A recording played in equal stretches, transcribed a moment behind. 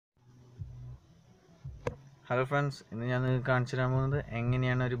Hello friends, ഇന്ന് ഞാൻ നിങ്ങൾക്ക് കാണിച്ചു തരാൻ പോകുന്നത്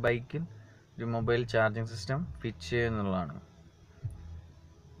എങ്ങനെയാണ് ഒരു ബൈക്കിൽ ഒരു മൊബൈൽ ചാർജിങ് സിസ്റ്റം ഫിറ്റ് ചെയ്യുക എന്നുള്ളതാണ്.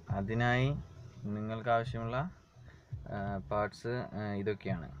 അതിനായി നിങ്ങൾക്ക് ആവശ്യമുള്ള പാർട്സ്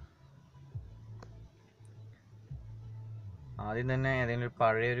ഇതൊക്കെയാണ്. ആദ്യം തന്നെ ഏതെങ്കിലും ഒരു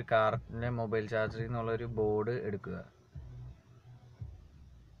പഴയ ഒരു കാറിൻ്റെ മൊബൈൽ ചാർജറിൽ നിന്നുള്ളൊരു ബോർഡ് എടുക്കുക.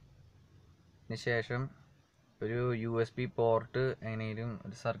 അതിനുശേഷം ഒരു USB പോർട്ട് എങ്ങനെയും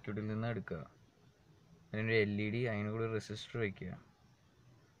ഒരു സർക്യൂട്ടിൽ നിന്ന് എടുക്കുക. അതിനൊരു LED, അതിന് കൂടി റെസിസ്റ്റർ വയ്ക്കുക.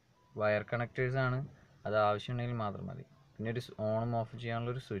 വയർ കണക്റ്റേഴ്സാണ്, അത് ആവശ്യമുണ്ടെങ്കിൽ മാത്രം മതി. പിന്നെ ഒരു ഓണും ഓഫ്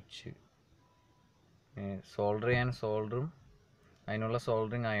ചെയ്യാനുള്ളൊരു സ്വിച്ച്, സോൾഡർ ചെയ്യാൻ സോൾഡറും അതിനുള്ള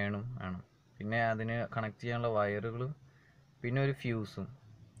സോൾഡറിങ് അയണും വേണം. പിന്നെ അതിന് കണക്ട് ചെയ്യാനുള്ള വയറുകളും, പിന്നെ ഒരു ഫ്യൂസും,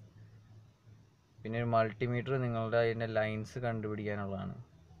 പിന്നെ ഒരു മൾട്ടിമീറ്റർ നിങ്ങളുടെ അതിൻ്റെ ലൈൻസ് കണ്ടുപിടിക്കാനുള്ളതാണ്.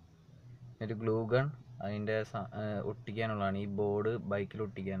 ഒരു ഗ്ലൂ ഗൺ അതിൻ്റെ ഒട്ടിക്കാനുള്ളതാണ്, ഈ ബോർഡ് ബൈക്കിൽ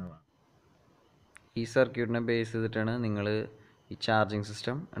ഒട്ടിക്കാനുള്ളതാണ്. ഈ സർക്യൂട്ടിനെ ബേസ് ചെയ്തിട്ടാണ് നിങ്ങൾ ഈ ചാർജിങ്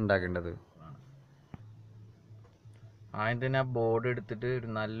സിസ്റ്റം ഉണ്ടാക്കേണ്ടത്. ആദ്യം തന്നെ ആ ബോർഡ് എടുത്തിട്ട് ഒരു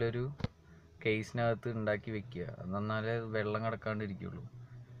നല്ലൊരു കേസിനകത്ത് ഉണ്ടാക്കി വെക്കുക, എന്നാലേ വെള്ളം കിടക്കാണ്ടിരിക്കുള്ളൂ.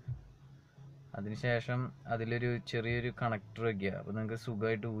 അതിനുശേഷം അതിലൊരു ചെറിയൊരു കണക്ടർ വയ്ക്കുക, അപ്പോൾ നിങ്ങൾക്ക്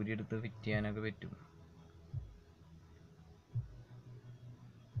സുഖമായിട്ട് ഊരിയെടുത്ത് ഫിറ്റ് ചെയ്യാനൊക്കെ പറ്റും.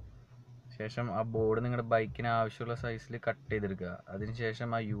 ശേഷം ആ ബോർഡ് നിങ്ങളുടെ ബൈക്കിന് ആവശ്യമുള്ള സൈസിൽ കട്ട് ചെയ്തെടുക്കുക. അതിനുശേഷം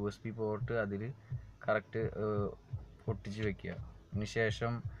ആ USB പോർട്ട് അതിൽ കറക്റ്റ് പൊട്ടിച്ച് വെക്കുക.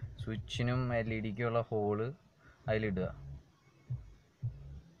 അതിനുശേഷം സ്വിച്ചിനും LED-ക്കുള്ള ഹോള് അതിലിടുക.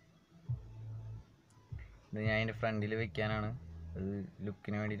 ഇത് ഞാൻ അതിൻ്റെ ഫ്രണ്ടിൽ വെക്കാനാണ്, അത്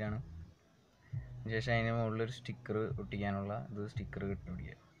ലുക്കിന് വേണ്ടിയിട്ടാണ്. അതിനുശേഷം അതിന് മുകളിലൊരു സ്റ്റിക്കർ ഒട്ടിക്കാനുള്ള സ്റ്റിക്കർ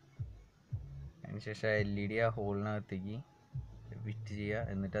കെട്ടിപ്പിടിക്കുക. അതിനുശേഷം LED ആ ഹോളിനകത്തേക്ക് ഫിറ്റ് ചെയ്യുക.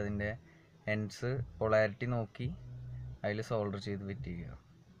 എന്നിട്ട് അതിൻ്റെ എൻഡ്സ് പൊളാരിറ്റി നോക്കി അതിൽ സോൾഡർ ചെയ്ത് ഫിറ്റ് ചെയ്യുക.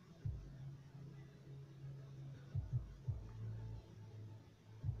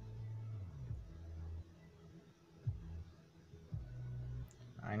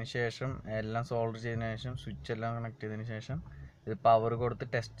 അതിനുശേഷം എല്ലാം സോൾഡർ ചെയ്തതിന് ശേഷം സ്വിച്ച് എല്ലാം കണക്ട് ചെയ്തതിന് ശേഷം ഇത് പവർ കൊടുത്ത്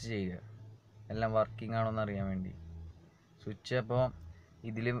ടെസ്റ്റ് ചെയ്യുക, എല്ലാം വർക്കിംഗ് ആണോ എന്ന് അറിയാൻ വേണ്ടി. സ്വിച്ച് അപ്പോൾ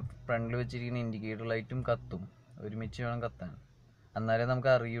ഇതിൽ ഫ്രണ്ടിൽ വെച്ചിരിക്കുന്ന ഇൻഡിക്കേറ്റർ ലൈറ്റും കത്തും, ഒരുമിച്ച് വേണം കത്താൻ. എന്നാലേ നമുക്ക്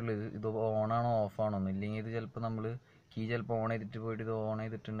അറിയുള്ളൂ ഇത് ഓണാണോ ഓഫാണോ എന്ന്. ഇല്ലെങ്കിൽ ഇത് ചിലപ്പോൾ നമ്മൾ കീ ചിലപ്പോൾ ഓൺ ചെയ്തിട്ട് പോയിട്ട് ഇത് ഓൺ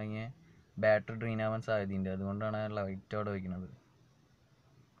ചെയ്തിട്ടുണ്ടെങ്കിൽ ബാറ്ററി ഡ്രെയിൻ ആവാൻ സാധ്യതയുണ്ട്. അതുകൊണ്ടാണ് ലൈറ്റ് അവിടെ വയ്ക്കുന്നത്.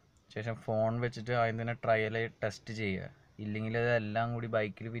 ശേഷം ഫോൺ വെച്ചിട്ട് ആദ്യം തന്നെ ട്രയൽ ടെസ്റ്റ് ചെയ്യുക. ഇല്ലെങ്കിൽ അതെല്ലാം കൂടി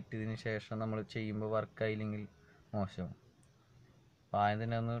ബൈക്കിൽ ഫിറ്റ് ചെയ്തതിന് ശേഷം നമ്മൾ ചെയ്യുമ്പോൾ വർക്കായില്ലെങ്കിൽ മോശമാവും. അപ്പോൾ ആദ്യം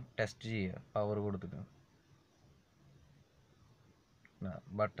തന്നെ ഒന്ന് ടെസ്റ്റ് ചെയ്യുക പവർ കൊടുത്തിട്ട്.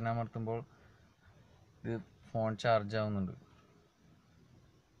 ബട്ടൺ അമർത്തുമ്പോൾ ഇത് ഫോൺ ചാർജ് ആവുന്നുണ്ട്.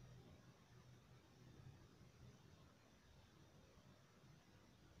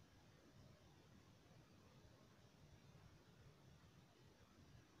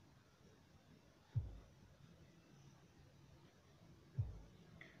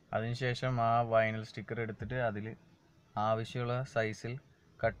 അതിനുശേഷം ആ വൈനൽ സ്റ്റിക്കർ എടുത്തിട്ട് അതിൽ ആവശ്യമുള്ള സൈസിൽ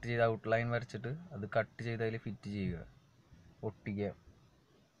കട്ട് ചെയ്ത് ഔട്ട്ലൈൻ വരച്ചിട്ട് അത് കട്ട് ചെയ്ത് അതിൽ ഫിറ്റ് ചെയ്യുക, ഒട്ടിക്കുക.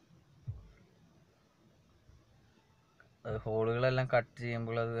 ഹോളുകളെല്ലാം കട്ട്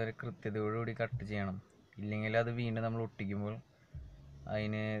ചെയ്യുമ്പോൾ അത് വരെ കൃത്യതയോടുകൂടി കട്ട് ചെയ്യണം. ഇല്ലെങ്കിൽ അത് വീണ്ടും നമ്മൾ ഒട്ടിക്കുമ്പോൾ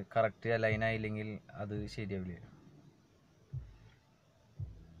അതിന് കറക്റ്റ് അലൈൻ ആയില്ലെങ്കിൽ അത് ശരിയാവില്ല.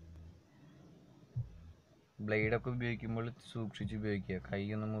 ബ്ലേഡൊക്കെ ഉപയോഗിക്കുമ്പോൾ സൂക്ഷിച്ച് ഉപയോഗിക്കുക,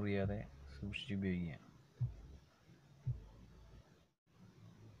 കൈയൊന്നും മുറിയാതെ സൂക്ഷിച്ച് ഉപയോഗിക്കുക.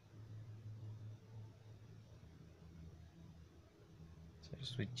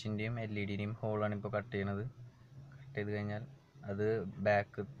 സ്വിച്ചിൻ്റെയും LED-യുടെയും ഹോളാണ് ഇപ്പോൾ കട്ട് ചെയ്യണത്. കട്ട് ചെയ്ത് കഴിഞ്ഞാൽ അത്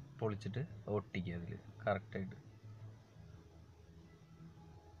ബാക്ക് പൊളിച്ചിട്ട് ഒട്ടിക്കുക അതിൽ കറക്റ്റായിട്ട്.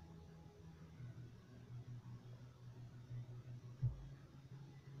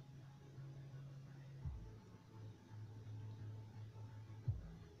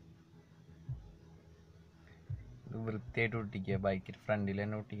 വൃത്തിയായിട്ട് ഒട്ടിക്കുക, ബൈക്കിൽ ഫ്രണ്ടിൽ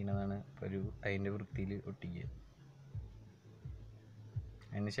തന്നെ ഒട്ടിക്കുന്നതാണ് ഒരു അതിൻ്റെ വൃത്തിയിൽ ഒട്ടിക്കുക.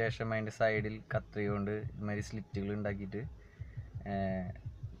 അതിന് ശേഷം അതിൻ്റെ സൈഡിൽ കത്രിക കൊണ്ട് ഇതുമാതിരി സ്ലിറ്റുകൾ ഉണ്ടാക്കിയിട്ട്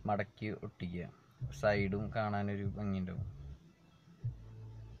മടക്കി ഒട്ടിക്കുക. സൈഡും കാണാനൊരു ഭംഗിയുണ്ടാവും.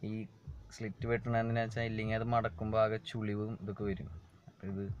 ഈ സ്ലിറ്റ് വെട്ടണമെന്ന് വെച്ചാൽ ഇല്ലെങ്കിൽ അത് മടക്കുമ്പോൾ ആകെ ചുളിവും ഇതൊക്കെ വരും. അപ്പോൾ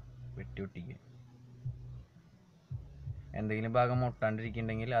ഇത് വെട്ടി ഒട്ടിക്കുക. എന്തെങ്കിലും ഭാഗം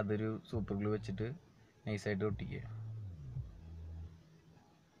ഒട്ടാണ്ടിരിക്കുന്നുണ്ടെങ്കിൽ അതൊരു സൂപ്പർ ഗ്ലൂ വെച്ചിട്ട് നൈസായിട്ട് ഒട്ടിക്കുക.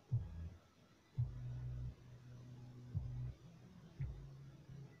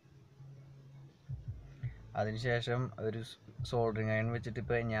 അതിനുശേഷം ഒരു സോൾഡറിങ് അയൺ വെച്ചിട്ട്,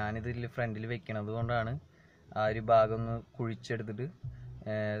 ഇപ്പോൾ ഞാനിതിൽ ഫ്രണ്ടിൽ വെക്കണത് കൊണ്ടാണ് ആ ഒരു ഭാഗം ഒന്ന് കുഴിച്ചെടുത്തിട്ട്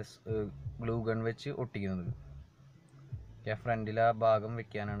ഗ്ലൂ ഗൺ വെച്ച് ഒട്ടിക്കുന്നത്. ഫ്രണ്ടിൽ ആ ഭാഗം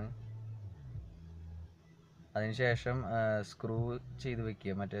വെക്കാനാണ്. അതിനുശേഷം സ്ക്രൂ ചെയ്ത്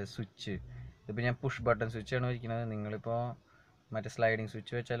വെക്കുക. മറ്റേ സ്വിച്ച്, ഇതിപ്പോൾ ഞാൻ പുഷ് ബട്ടൺ സ്വിച്ചാണ് വയ്ക്കുന്നത്. നിങ്ങളിപ്പോൾ മറ്റേ സ്ലൈഡിങ്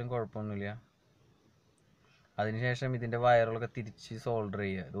സ്വിച്ച് വെച്ചാലും കുഴപ്പമൊന്നുമില്ല. അതിനുശേഷം ഇതിൻ്റെ വയറുകളൊക്കെ തിരിച്ച് സോൾഡർ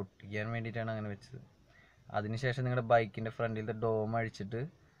ചെയ്യുക. ഇത് ഒട്ടിക്കാൻ വേണ്ടിയിട്ടാണ് അങ്ങനെ വെച്ചത്. അതിനുശേഷം നിങ്ങളുടെ ബൈക്കിൻ്റെ ഫ്രണ്ടിലത്തെ ഡോം അഴിച്ചിട്ട്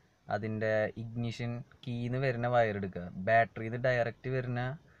അതിൻ്റെ ഇഗ്നിഷൻ കീന്ന് വരുന്ന വയർ എടുക്കുക. ബാറ്ററിയിൽ നിന്ന് ഡയറക്റ്റ് വരുന്ന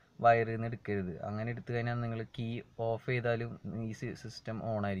വയറിൽ നിന്ന് എടുക്കരുത്. അങ്ങനെ എടുത്തു കഴിഞ്ഞാൽ നിങ്ങൾ കീ ഓഫ് ചെയ്താലും ഈ സിസ്റ്റം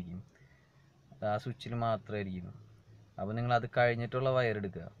ഓൺ ആയിരിക്കും. ആ സ്വിച്ചിൽ മാത്രമായിരിക്കും. അപ്പോൾ നിങ്ങൾ അത് കഴിഞ്ഞിട്ടുള്ള വയർ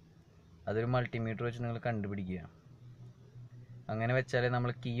എടുക്കുക. അതൊരു മൾട്ടിമീറ്റർ വെച്ച് നിങ്ങൾ കണ്ടുപിടിക്കുക. അങ്ങനെ വെച്ചാലേ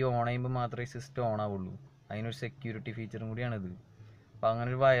നമ്മൾ കീ ഓൺ ചെയ്യുമ്പോൾ മാത്രമേ സിസ്റ്റം ഓൺ ആവുള്ളൂ. അതിനൊരു സെക്യൂരിറ്റി ഫീച്ചറും കൂടിയാണിത്. അപ്പോൾ അങ്ങനെ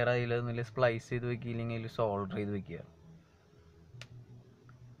ഒരു വയർ അതിൽ ഒന്നിൽ സ്പ്ലൈസ് ചെയ്ത് വെക്കില്ലെങ്കിൽ അതിൽ സോൾഡർ ചെയ്ത് വെക്കുക.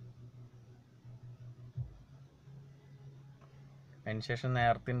 അതിനുശേഷം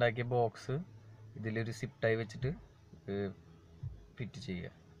നേരത്തെ ഉണ്ടാക്കിയ ബോക്സ് ഇതിലൊരു സിപ്പ് ടൈ വെച്ചിട്ട് ഫിറ്റ് ചെയ്യുക.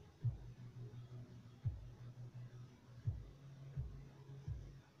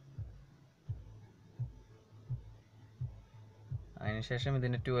 അതിനുശേഷം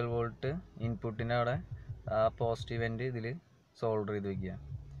ഇതിൻ്റെ 12 വോൾട്ട് ഇൻപുട്ടിൻ്റെ അവിടെ ആ പോസിറ്റീവ് എൻഡ് ഇതിൽ സോൾഡർ ചെയ്ത് വെക്കുക.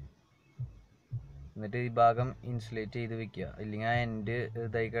 എന്നിട്ട് ഈ ഭാഗം ഇൻസുലേറ്റ് ചെയ്ത് വെക്കുക. ഇല്ലെങ്കിൽ ആ എൻഡ്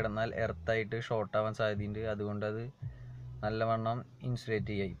ഇതായി കിടന്നാൽ എർത്തായിട്ട് ഷോർട്ട് ആവാൻ സാധ്യതയുണ്ട്. അതുകൊണ്ട് അത് നല്ലവണ്ണം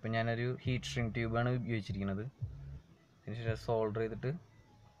ഇൻസുലേറ്റ് ചെയ്യുക. ഇപ്പം ഞാനൊരു ഹീറ്റ് സ്ട്രിങ് ട്യൂബാണ് ഉപയോഗിച്ചിരിക്കുന്നത്. അതിനുശേഷം സോൾഡർ ചെയ്തിട്ട്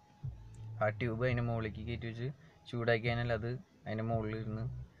ആ ട്യൂബ് അതിൻ്റെ മുകളിലേക്ക് കയറ്റി വെച്ച് ചൂടാക്കി കഴിഞ്ഞാൽ അത് അതിൻ്റെ മുകളിൽ ഇരുന്ന്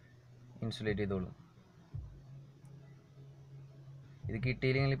ഇൻസുലേറ്റ് ചെയ്തോളും. ഇത്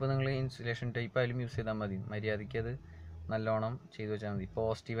കിട്ടിയില്ലെങ്കിൽ ഇപ്പോൾ നിങ്ങൾ ഇൻസുലേഷൻ ടൈപ്പ് ആയാലും യൂസ് ചെയ്താൽ മതി. മര്യാദയ്ക്ക് അത് നല്ലോണം ചെയ്ത് വെച്ചാൽ മതി.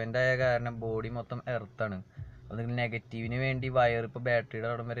 പോസിറ്റീവ് എൻഡ് ആയ കാരണം ബോഡി മൊത്തം എർത്താണ്. അപ്പോൾ നിങ്ങൾ നെഗറ്റീവിന് വേണ്ടി വയർ ഇപ്പോൾ ബാറ്ററിയുടെ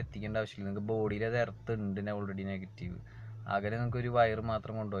അവിടെ വരെ എത്തിക്കേണ്ട ആവശ്യമില്ല. നിങ്ങൾക്ക് ബോഡിയിൽ അത് എർത്ത് ഉണ്ട് ഓൾറെഡി നെഗറ്റീവ്. അങ്ങനെ നിങ്ങൾക്ക് ഒരു വയർ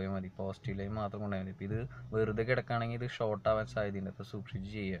മാത്രം കൊണ്ടുപോയാൽ മതി. പോസിറ്റീവ് ലൈൻ മാത്രം കൊണ്ടുപോയാൽ മതി. ഇപ്പോൾ ഇത് വെറുതെ കിടക്കുകയാണെങ്കിൽ ഇത് ഷോർട്ട് ആവാൻ സാധ്യതയുണ്ട്. അപ്പോൾ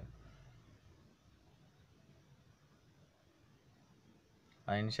സൂക്ഷിച്ച് ചെയ്യുക.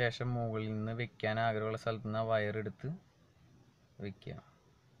 അതിനുശേഷം മുകളിൽ നിന്ന് വെക്കാൻ ആഗ്രഹമുള്ള സ്ഥലത്ത് നിന്ന് ആ വയർ എടുത്ത് വെക്കുക.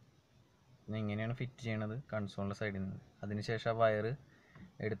 ഇങ്ങനെയാണ് ഫിറ്റ് ചെയ്യണത് കൺസോളിൻ്റെ സൈഡിൽ നിന്ന്. അതിനുശേഷം ആ വയർ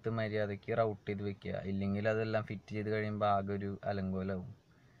എടുത്ത് മര്യാദയ്ക്ക് റൗട്ട് ചെയ്ത് വെക്കുക. ഇല്ലെങ്കിൽ അതെല്ലാം ഫിറ്റ് ചെയ്ത് കഴിയുമ്പോൾ ആകെ ഒരു അലങ്കോലാവും.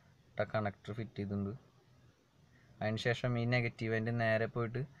 കണക്ടർ ഫിറ്റ് ചെയ്തിട്ടുണ്ട്. അതിനുശേഷം ഈ നെഗറ്റീവ് എൻഡ് നേരെ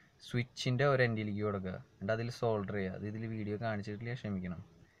പോയിട്ട് സ്വിച്ചിൻ്റെ ഒരു എൻഡിലേക്ക് കൊടുക്കുക. എന്നിട്ട് അതിൽ സോൾഡർ ചെയ്യുക. അത് ഇതിൽ വീഡിയോ കാണിച്ചിട്ടില്ല, ക്ഷമിക്കണം.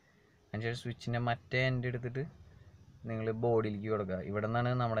 അതിനുശേഷം സ്വിച്ചിൻ്റെ മറ്റേ എൻഡ് എടുത്തിട്ട് നിങ്ങൾ ബോഡിയിലേക്ക് കൊടുക്കുക. ഇവിടെ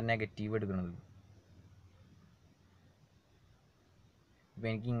നിന്നാണ് നമ്മുടെ നെഗറ്റീവ് എടുക്കുന്നത്. ഇപ്പോൾ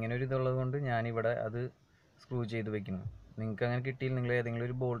എനിക്ക് ഇങ്ങനെ ഒരു ഇതുള്ളത് കൊണ്ട് ഞാനിവിടെ അത് സ്ക്രൂ ചെയ്ത് വെക്കുന്നു. നിങ്ങൾക്ക് അങ്ങനെ കിട്ടിയില്ല നിങ്ങൾ ഏതെങ്കിലും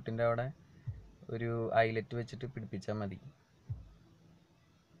ഒരു ബോൾട്ടിൻ്റെ അവിടെ ഒരു ഐലറ്റ് വെച്ചിട്ട് പിടിപ്പിച്ചാൽ മതി.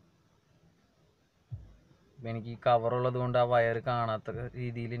 ഇപ്പം എനിക്ക് കവറുള്ളത് കൊണ്ട് ആ വയർ കാണാത്ത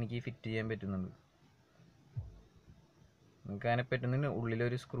രീതിയിൽ എനിക്ക് ഫിറ്റ് ചെയ്യാൻ പറ്റുന്നുണ്ട്. നിങ്ങൾക്ക് അങ്ങനെ പറ്റുന്നുണ്ട്.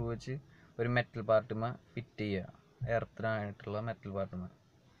 ഉള്ളിലൊരു സ്ക്രൂ വെച്ച് ഒരു മെറ്റൽ പാർട്ടുമ ഫിറ്റ് ചെയ്യുക. എർത്തിനായിട്ടുള്ള മെറ്റൽ പാർട്ടുമ.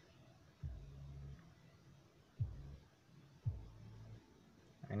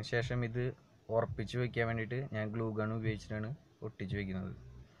 അതിനുശേഷം ഇത് ഉറപ്പിച്ച് വയ്ക്കാൻ വേണ്ടിയിട്ട് ഞാൻ ഗ്ലൂ ഗൺ ഉപയോഗിച്ചിട്ടാണ് ഒട്ടിച്ച് വയ്ക്കുന്നത്.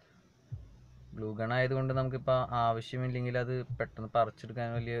 ഗ്ലൂ ഗൺ ആയതുകൊണ്ട് നമുക്കിപ്പോൾ ആവശ്യമില്ലെങ്കിൽ അത് പെട്ടെന്ന്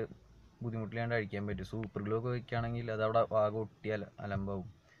പറിച്ചെടുക്കാൻ വലിയ ബുദ്ധിമുട്ടില്ലാണ്ട് അഴിക്കാൻ പറ്റും. സൂപ്പർ ഗ്ലൂ ഒക്കെ വയ്ക്കുകയാണെങ്കിൽ അത് അവിടെ ആകെ ഒട്ടി അലമ്പാവും.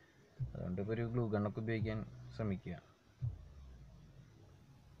 അതുകൊണ്ട് ഇപ്പോൾ ഒരു ഗ്ലൂ ഗണ്ണൊക്കെ ഉപയോഗിക്കാൻ ശ്രമിക്കുക.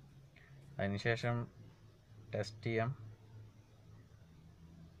 അതിനുശേഷം ടെസ്റ്റ് ചെയ്യാം.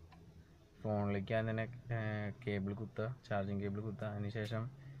 ഫോണിലേക്ക് അതിനെ കേബിൾ കുത്തുക, ചാർജിങ് കേബിൾ കുത്തുക. അതിനുശേഷം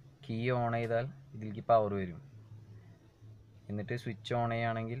കീ ഓൺ ചെയ്താൽ ഇതിലേക്ക് പവർ വരും. എന്നിട്ട് സ്വിച്ച് ഓൺ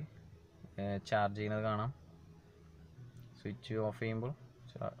ചെയ്യുകയാണെങ്കിൽ ചാർജ് ചെയ്യുന്നത് കാണാം. സ്വിച്ച് ഓഫ് ചെയ്യുമ്പോൾ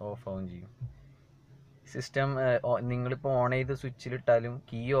ഓഫ് ആവുകയും ചെയ്യും. സിസ്റ്റം നിങ്ങളിപ്പോൾ ഓൺ ചെയ്ത് സ്വിച്ചിലിട്ടാലും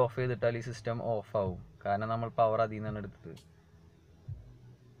കീ ഓഫ് ചെയ്തിട്ടാൽ ഈ സിസ്റ്റം ഓഫ് ആവും. കാരണം നമ്മൾ പവർ അതിൽ നിന്നാണ് എടുത്തത്.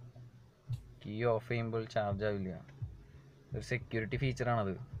 കീ ഓഫ് ചെയ്യുമ്പോൾ ചാർജ് ആവില്ല. ഒരു സെക്യൂരിറ്റി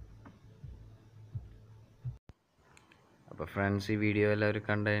ഫീച്ചറാണത്. അപ്പോൾ ഫ്രണ്ട്സ്, ഈ വീഡിയോ എല്ലാവരും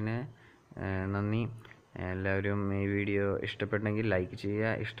കണ്ടതിന് നന്ദി. എല്ലാവരും ഈ വീഡിയോ ഇഷ്ടപ്പെട്ടെങ്കിൽ ലൈക്ക് ചെയ്യുക,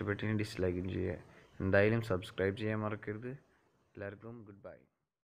 ഇഷ്ടപ്പെട്ടെങ്കിൽ ഡിസ്ലൈക്കും ചെയ്യുക. എന്തായാലും സബ്സ്ക്രൈബ് ചെയ്യാൻ മറക്കരുത്. എല്ലാവർക്കും ഗുഡ് ബൈ.